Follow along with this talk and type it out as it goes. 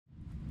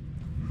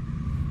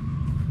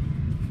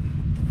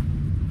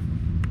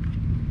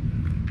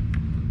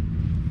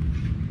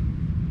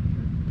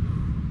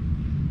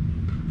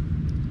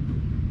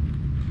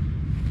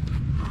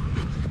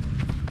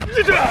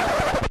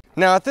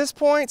Now at this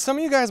point, some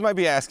of you guys might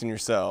be asking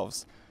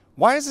yourselves,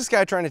 why is this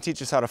guy trying to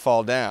teach us how to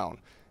fall down?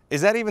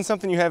 Is that even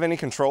something you have any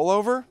control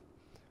over?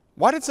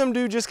 Why did some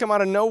dude just come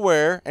out of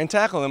nowhere and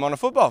tackle him on a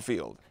football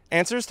field?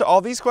 Answers to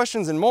all these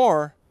questions and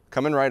more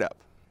coming right up.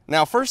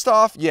 Now, first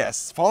off,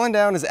 yes, falling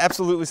down is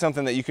absolutely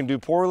something that you can do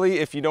poorly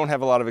if you don't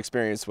have a lot of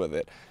experience with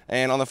it.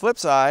 And on the flip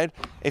side,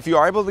 if you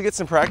are able to get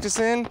some practice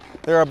in,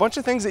 there are a bunch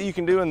of things that you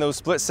can do in those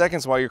split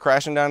seconds while you're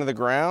crashing down to the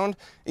ground,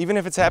 even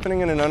if it's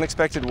happening in an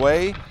unexpected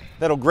way,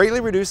 that'll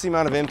greatly reduce the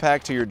amount of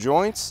impact to your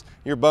joints,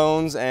 your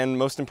bones, and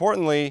most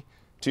importantly,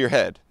 to your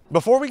head.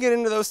 Before we get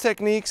into those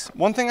techniques,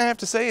 one thing I have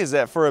to say is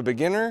that for a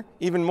beginner,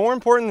 even more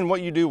important than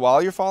what you do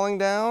while you're falling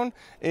down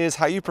is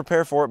how you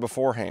prepare for it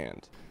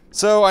beforehand.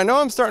 So I know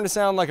I'm starting to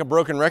sound like a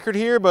broken record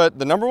here, but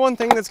the number one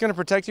thing that's going to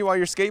protect you while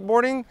you're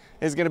skateboarding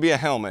is going to be a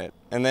helmet.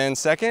 And then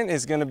second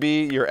is going to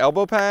be your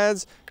elbow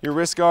pads, your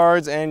wrist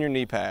guards, and your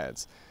knee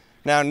pads.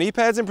 Now knee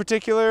pads in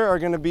particular are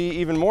going to be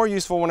even more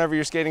useful whenever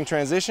you're skating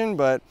transition,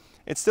 but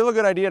it's still a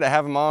good idea to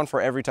have them on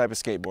for every type of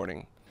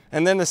skateboarding.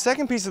 And then the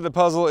second piece of the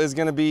puzzle is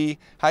going to be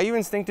how you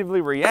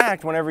instinctively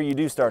react whenever you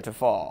do start to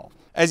fall.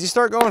 As you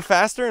start going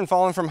faster and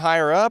falling from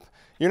higher up,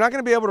 you're not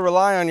going to be able to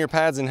rely on your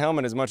pads and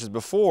helmet as much as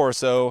before,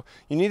 so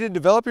you need to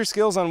develop your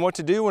skills on what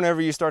to do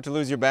whenever you start to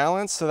lose your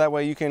balance, so that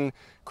way you can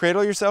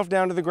cradle yourself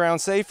down to the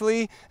ground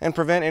safely and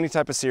prevent any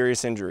type of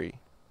serious injury.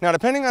 Now,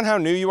 depending on how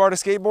new you are to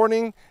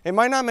skateboarding, it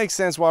might not make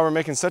sense why we're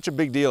making such a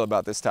big deal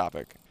about this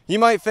topic. You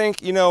might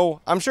think, you know,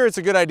 I'm sure it's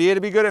a good idea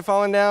to be good at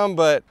falling down,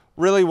 but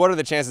really, what are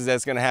the chances that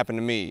it's going to happen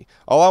to me?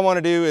 All I want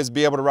to do is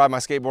be able to ride my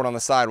skateboard on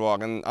the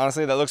sidewalk, and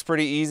honestly, that looks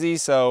pretty easy,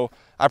 so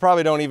I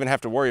probably don't even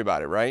have to worry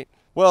about it, right?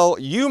 Well,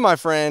 you, my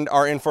friend,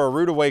 are in for a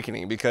rude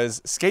awakening because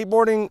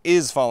skateboarding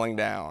is falling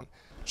down.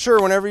 Sure,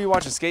 whenever you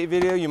watch a skate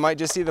video, you might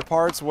just see the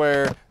parts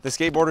where the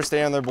skateboarders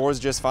stay on their boards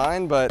just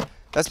fine, but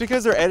that's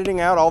because they're editing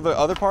out all the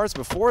other parts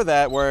before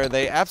that where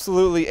they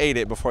absolutely ate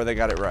it before they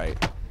got it right.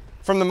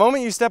 From the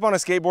moment you step on a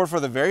skateboard for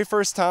the very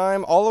first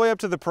time, all the way up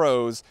to the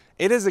pros,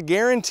 it is a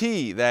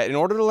guarantee that in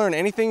order to learn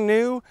anything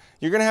new,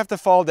 you're gonna have to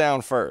fall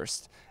down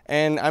first.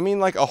 And I mean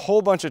like a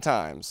whole bunch of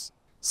times.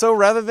 So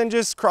rather than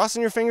just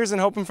crossing your fingers and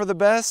hoping for the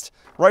best,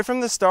 right from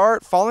the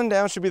start, falling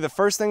down should be the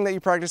first thing that you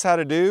practice how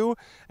to do,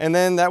 and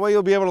then that way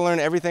you'll be able to learn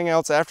everything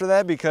else after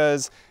that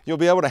because you'll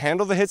be able to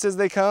handle the hits as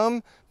they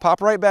come,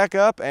 pop right back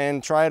up,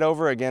 and try it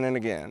over again and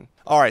again.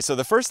 All right, so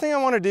the first thing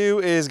I want to do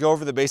is go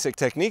over the basic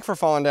technique for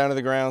falling down to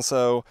the ground,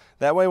 so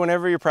that way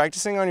whenever you're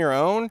practicing on your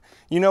own,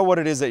 you know what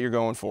it is that you're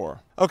going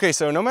for. Okay,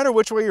 so no matter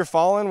which way you're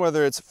falling,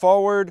 whether it's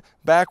forward,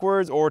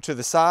 backwards, or to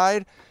the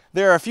side,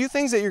 there are a few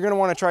things that you're going to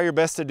want to try your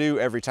best to do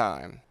every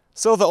time.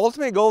 So the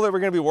ultimate goal that we're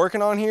going to be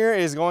working on here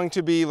is going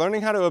to be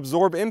learning how to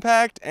absorb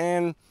impact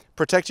and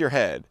protect your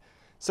head.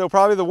 So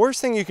probably the worst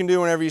thing you can do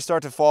whenever you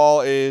start to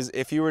fall is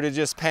if you were to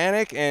just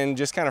panic and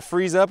just kind of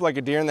freeze up like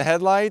a deer in the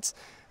headlights,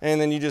 and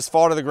then you just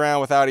fall to the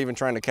ground without even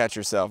trying to catch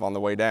yourself on the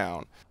way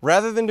down.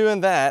 Rather than doing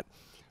that,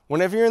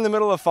 whenever you're in the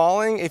middle of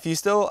falling, if you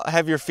still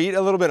have your feet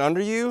a little bit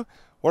under you,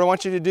 what I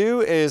want you to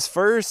do is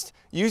first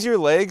use your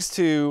legs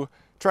to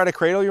try to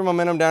cradle your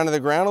momentum down to the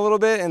ground a little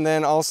bit, and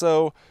then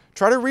also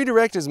try to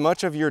redirect as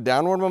much of your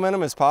downward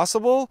momentum as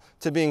possible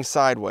to being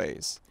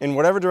sideways in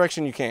whatever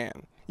direction you can.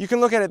 You can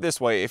look at it this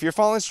way. If you're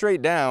falling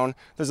straight down,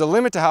 there's a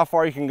limit to how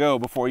far you can go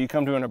before you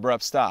come to an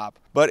abrupt stop.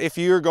 But if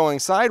you're going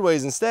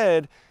sideways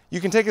instead,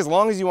 you can take as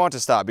long as you want to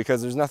stop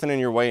because there's nothing in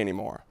your way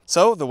anymore.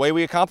 So the way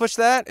we accomplish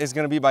that is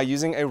going to be by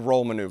using a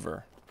roll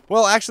maneuver.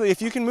 Well, actually,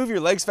 if you can move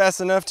your legs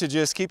fast enough to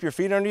just keep your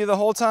feet under you the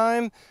whole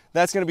time,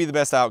 that's going to be the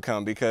best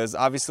outcome because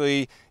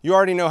obviously you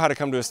already know how to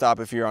come to a stop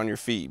if you're on your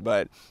feet.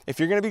 But if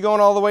you're going to be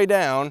going all the way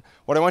down,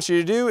 what I want you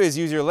to do is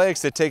use your legs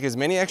to take as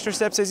many extra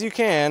steps as you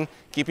can,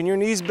 keeping your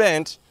knees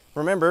bent.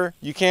 Remember,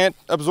 you can't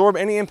absorb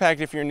any impact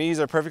if your knees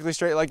are perfectly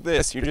straight like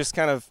this. You're just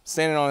kind of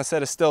standing on a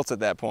set of stilts at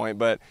that point,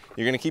 but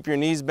you're going to keep your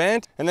knees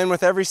bent. And then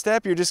with every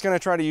step, you're just going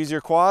to try to use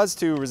your quads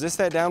to resist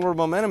that downward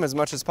momentum as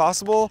much as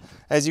possible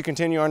as you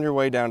continue on your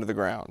way down to the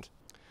ground.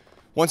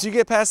 Once you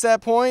get past that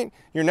point,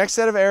 your next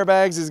set of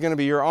airbags is going to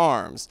be your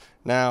arms.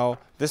 Now,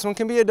 this one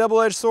can be a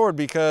double-edged sword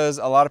because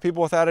a lot of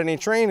people without any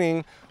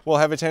training will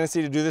have a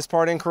tendency to do this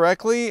part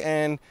incorrectly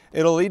and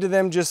it'll lead to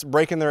them just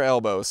breaking their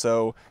elbow.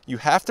 So you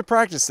have to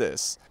practice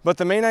this. But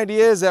the main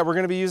idea is that we're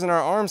going to be using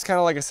our arms kind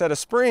of like a set of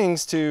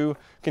springs to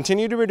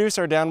continue to reduce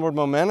our downward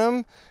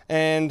momentum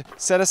and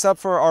set us up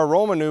for our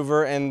roll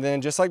maneuver. And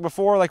then just like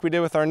before, like we did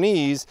with our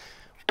knees,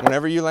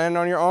 whenever you land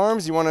on your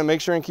arms, you want to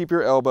make sure and keep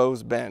your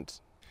elbows bent.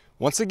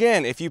 Once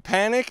again, if you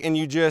panic and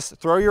you just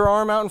throw your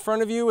arm out in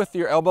front of you with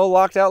your elbow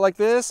locked out like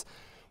this,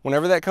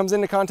 whenever that comes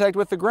into contact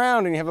with the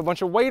ground and you have a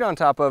bunch of weight on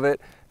top of it,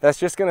 that's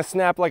just going to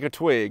snap like a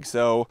twig.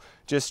 So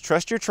just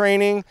trust your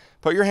training,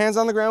 put your hands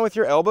on the ground with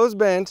your elbows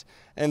bent,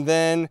 and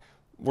then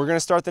we're going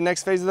to start the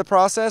next phase of the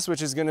process,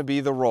 which is going to be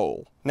the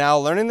roll. Now,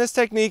 learning this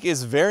technique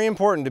is very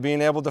important to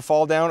being able to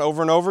fall down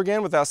over and over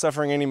again without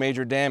suffering any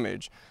major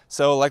damage.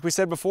 So like we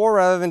said before,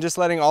 rather than just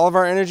letting all of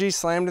our energy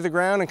slam to the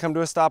ground and come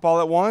to a stop all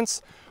at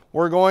once,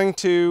 we're going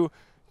to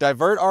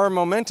divert our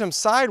momentum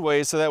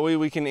sideways so that way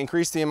we can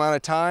increase the amount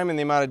of time and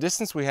the amount of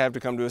distance we have to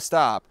come to a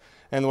stop.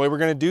 And the way we're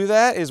going to do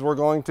that is we're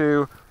going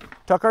to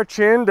tuck our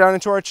chin down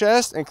into our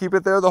chest and keep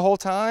it there the whole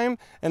time,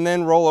 and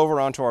then roll over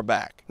onto our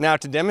back. Now,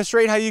 to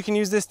demonstrate how you can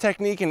use this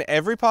technique in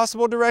every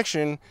possible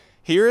direction,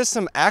 here is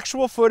some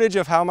actual footage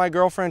of how my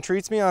girlfriend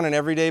treats me on an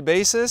everyday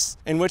basis,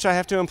 in which I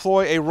have to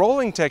employ a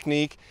rolling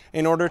technique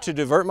in order to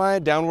divert my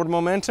downward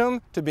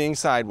momentum to being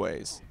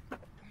sideways.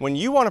 When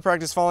you want to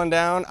practice falling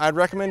down, I'd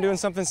recommend doing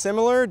something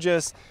similar.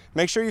 Just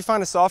make sure you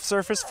find a soft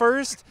surface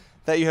first,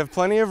 that you have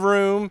plenty of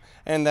room,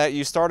 and that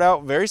you start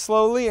out very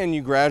slowly and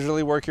you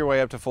gradually work your way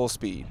up to full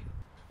speed.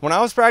 When I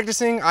was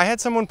practicing, I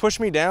had someone push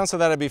me down so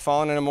that I'd be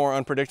falling in a more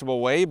unpredictable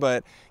way,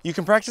 but you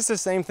can practice the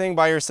same thing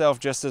by yourself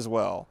just as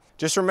well.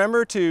 Just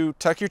remember to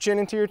tuck your chin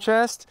into your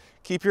chest,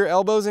 keep your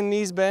elbows and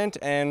knees bent,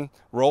 and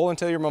roll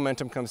until your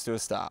momentum comes to a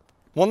stop.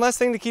 One last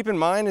thing to keep in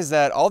mind is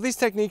that all these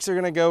techniques are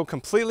going to go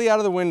completely out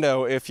of the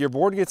window if your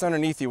board gets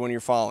underneath you when you're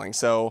falling.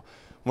 So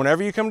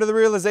whenever you come to the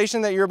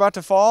realization that you're about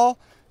to fall,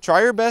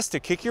 try your best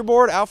to kick your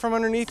board out from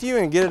underneath you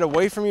and get it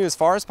away from you as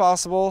far as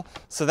possible,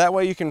 so that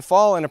way you can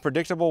fall in a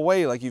predictable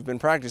way like you've been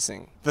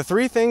practicing. The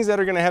three things that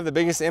are going to have the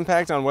biggest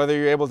impact on whether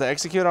you're able to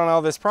execute on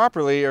all this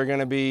properly are going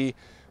to be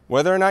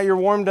whether or not you're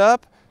warmed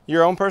up,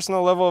 your own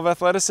personal level of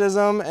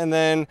athleticism, and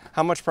then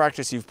how much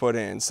practice you've put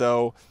in.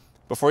 So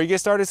before you get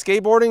started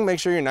skateboarding, make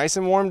sure you're nice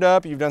and warmed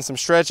up, you've done some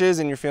stretches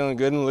and you're feeling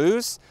good and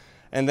loose.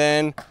 And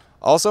then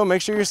also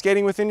make sure you're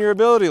skating within your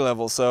ability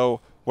level.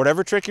 So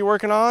whatever trick you're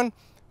working on,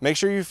 make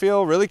sure you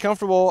feel really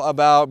comfortable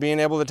about being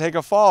able to take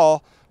a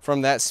fall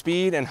from that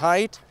speed and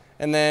height.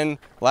 And then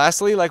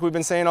lastly, like we've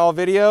been saying all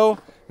video,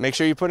 make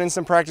sure you put in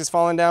some practice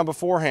falling down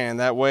beforehand.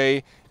 That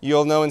way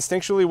you'll know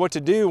instinctually what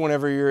to do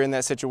whenever you're in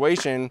that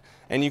situation,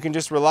 and you can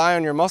just rely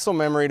on your muscle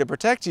memory to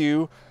protect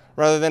you,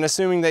 rather than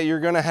assuming that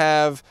you're going to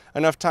have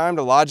enough time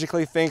to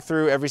logically think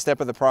through every step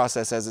of the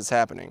process as it's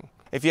happening.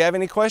 If you have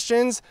any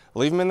questions,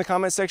 leave them in the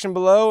comment section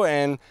below,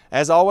 and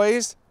as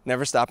always,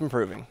 never stop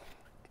improving.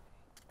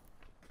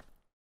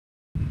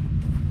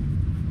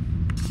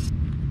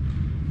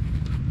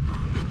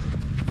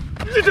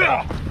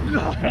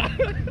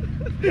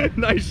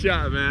 Nice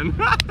shot, man.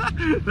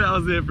 That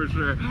was it for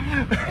sure.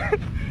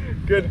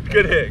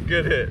 Good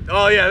hit.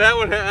 Oh yeah, that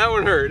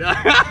one hurt.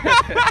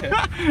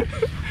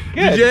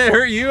 Did it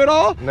hurt you at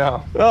all?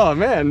 No. Oh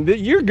man,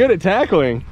 you're good at tackling.